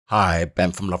Hi,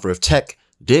 Ben from Lover of Tech.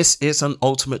 This is an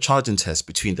ultimate charging test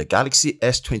between the Galaxy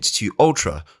S22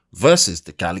 Ultra versus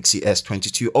the Galaxy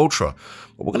S22 Ultra.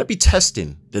 But we're going to be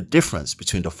testing the difference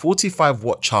between the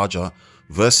 45-watt charger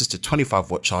versus the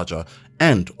 25-watt charger,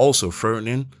 and also throwing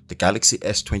in the Galaxy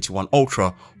S21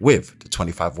 Ultra with the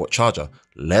 25-watt charger.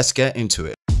 Let's get into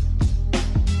it.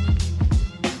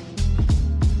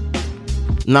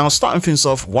 Now, starting things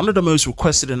off, one of the most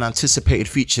requested and anticipated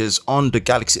features on the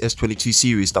Galaxy S22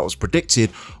 series that was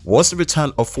predicted was the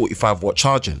return of 45-watt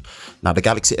charging. Now, the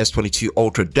Galaxy S22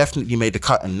 Ultra definitely made the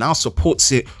cut and now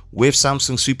supports it with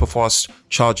Samsung Superfast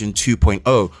Charging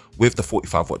 2.0 with the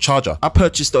 45-watt charger. I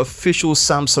purchased the official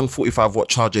Samsung 45-watt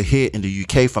charger here in the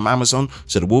UK from Amazon,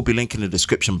 so there will be a link in the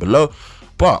description below.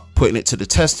 But putting it to the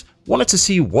test, wanted to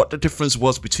see what the difference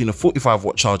was between a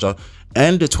 45-watt charger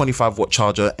and the 25-watt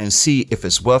charger and see if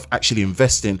it's worth actually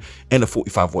investing in a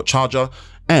 45-watt charger,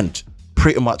 and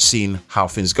pretty much seeing how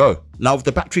things go. Now, with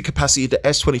the battery capacity, the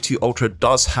S22 Ultra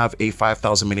does have a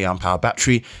 5000 mAh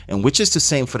battery, and which is the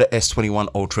same for the S21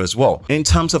 Ultra as well. In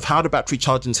terms of how the battery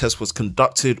charging test was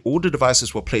conducted, all the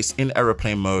devices were placed in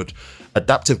aeroplane mode,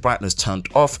 adaptive brightness turned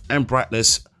off, and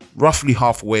brightness roughly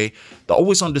halfway. The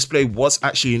always on display was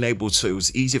actually enabled, so it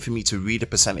was easier for me to read the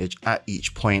percentage at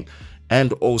each point,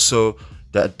 and also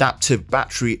the adaptive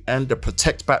battery and the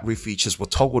protect battery features were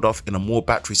toggled off in a more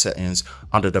battery settings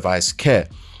under device care.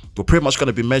 We're pretty much going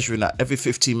to be measuring at every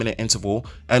 15-minute interval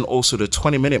and also the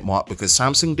 20-minute mark, because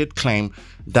Samsung did claim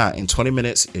that in 20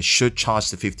 minutes it should charge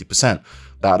to 50%.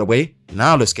 That out of the way,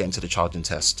 now let's get into the charging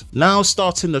test. Now,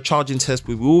 starting the charging test,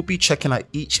 we will be checking at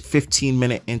each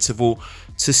 15-minute interval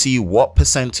to see what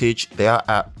percentage they are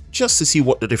at, just to see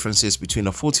what the difference is between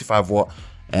the 45-watt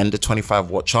and the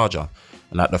 25-watt charger.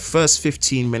 And at the first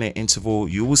 15-minute interval,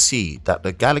 you will see that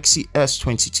the Galaxy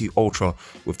S22 Ultra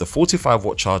with the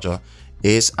 45-watt charger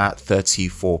is at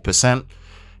 34%.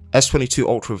 S22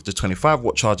 Ultra with the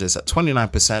 25-watt charger is at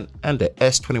 29%, and the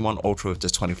S21 Ultra with the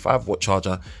 25-watt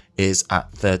charger is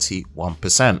at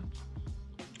 31%.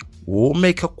 We'll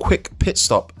make a quick pit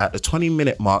stop at the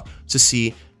 20-minute mark to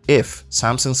see if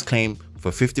Samsung's claim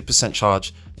for 50%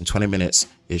 charge in 20 minutes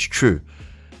is true.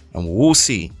 And we'll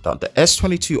see that the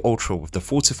S22 Ultra with the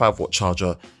 45-watt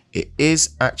charger, it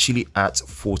is actually at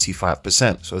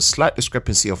 45%. So a slight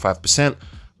discrepancy of 5%,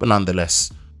 but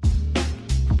nonetheless.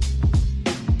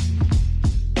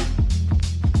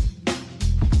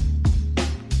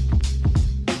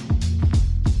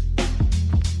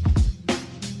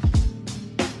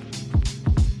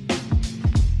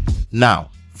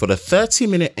 Now, for the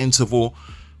 30-minute interval,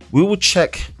 we will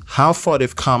check how far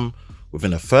they've come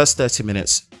within the first 30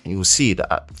 minutes, and you will see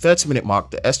that at the 30-minute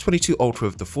mark, the S22 Ultra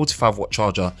with the 45-watt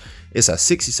charger is at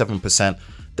 67%,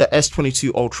 the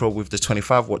S22 Ultra with the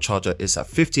 25-watt charger is at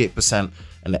 58%,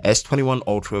 and the S21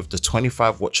 Ultra with the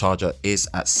 25-watt charger is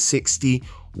at 61%.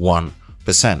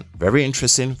 Very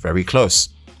interesting, very close.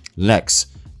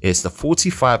 Next is the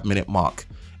 45-minute mark,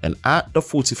 and at the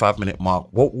 45-minute mark,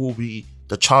 what will be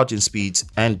the charging speeds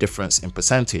and difference in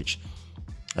percentage?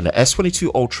 And the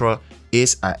S22 Ultra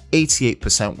is at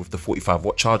 88% with the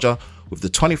 45-watt charger. With the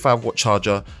 25-watt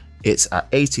charger, it's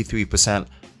at 83%,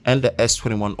 and the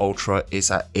S21 Ultra is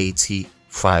at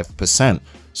 85%.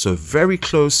 So very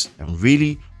close and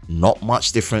really not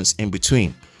much difference in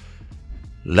between.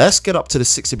 Let's get up to the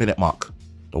 60-minute mark,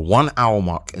 the 1 hour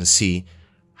mark, and see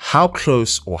how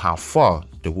close or how far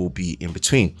there will be in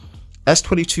between.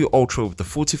 S22 Ultra with the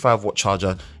 45-watt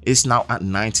charger is now at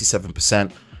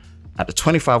 97%. At the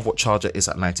 25-watt charger is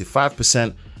at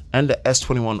 95%, and the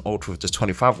S21 Ultra with the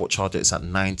 25-watt charger is at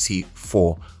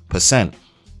 94%.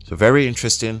 So very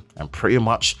interesting and pretty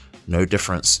much no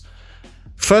difference.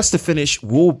 First to finish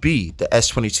will be the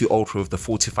S22 Ultra with the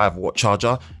 45-watt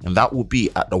charger, and that will be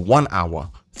at the 1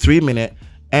 hour, 3 minute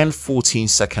and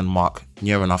 14-second mark,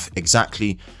 near enough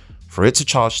exactly for it to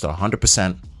charge to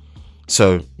 100%.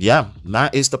 So yeah,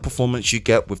 that is the performance you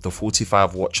get with the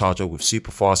 45-watt charger with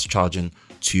Superfast Charging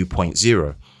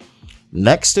 2.0.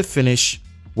 Next to finish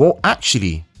will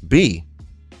actually be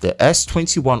the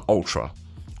S21 Ultra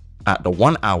at the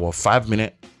 1 hour, 5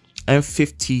 minute and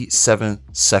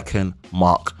 57-second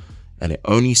mark, and it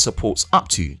only supports up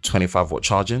to 25-watt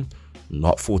charging,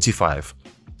 not 45.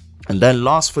 And then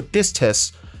last for this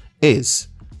test is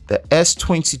the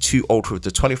S22 Ultra with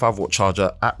the 25-watt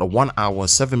charger at the 1 hour,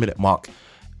 7 minute mark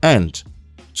and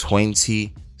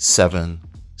 27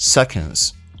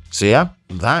 seconds. So yeah,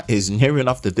 that is near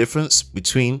enough the difference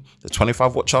between the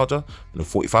 25-watt charger and the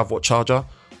 45-watt charger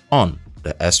on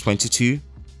the S22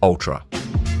 Ultra.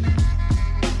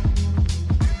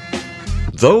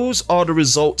 those are the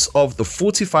results of the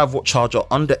 45-watt charger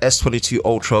on the S22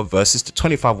 Ultra versus the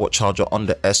 25-watt charger on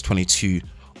the S22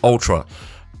 Ultra.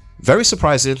 Very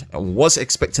surprising, and was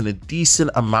expecting a decent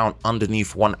amount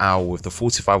underneath 1 hour with the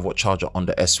 45-watt charger on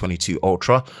the S22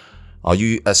 Ultra. Are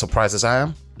you as surprised as I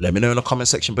am? Let me know in the comment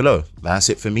section below. That's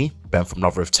it for me, Ben from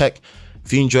Lover of Tech.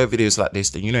 If you enjoy videos like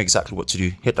this, then you know exactly what to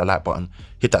do. Hit that like button,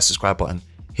 hit that subscribe button,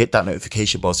 hit that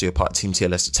notification bell so you're part of Team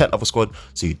TLS, the Tech Lover Squad,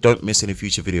 so you don't miss any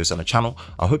future videos on the channel.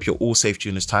 I hope you're all safe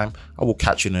during this time. I will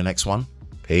catch you in the next one.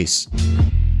 Peace.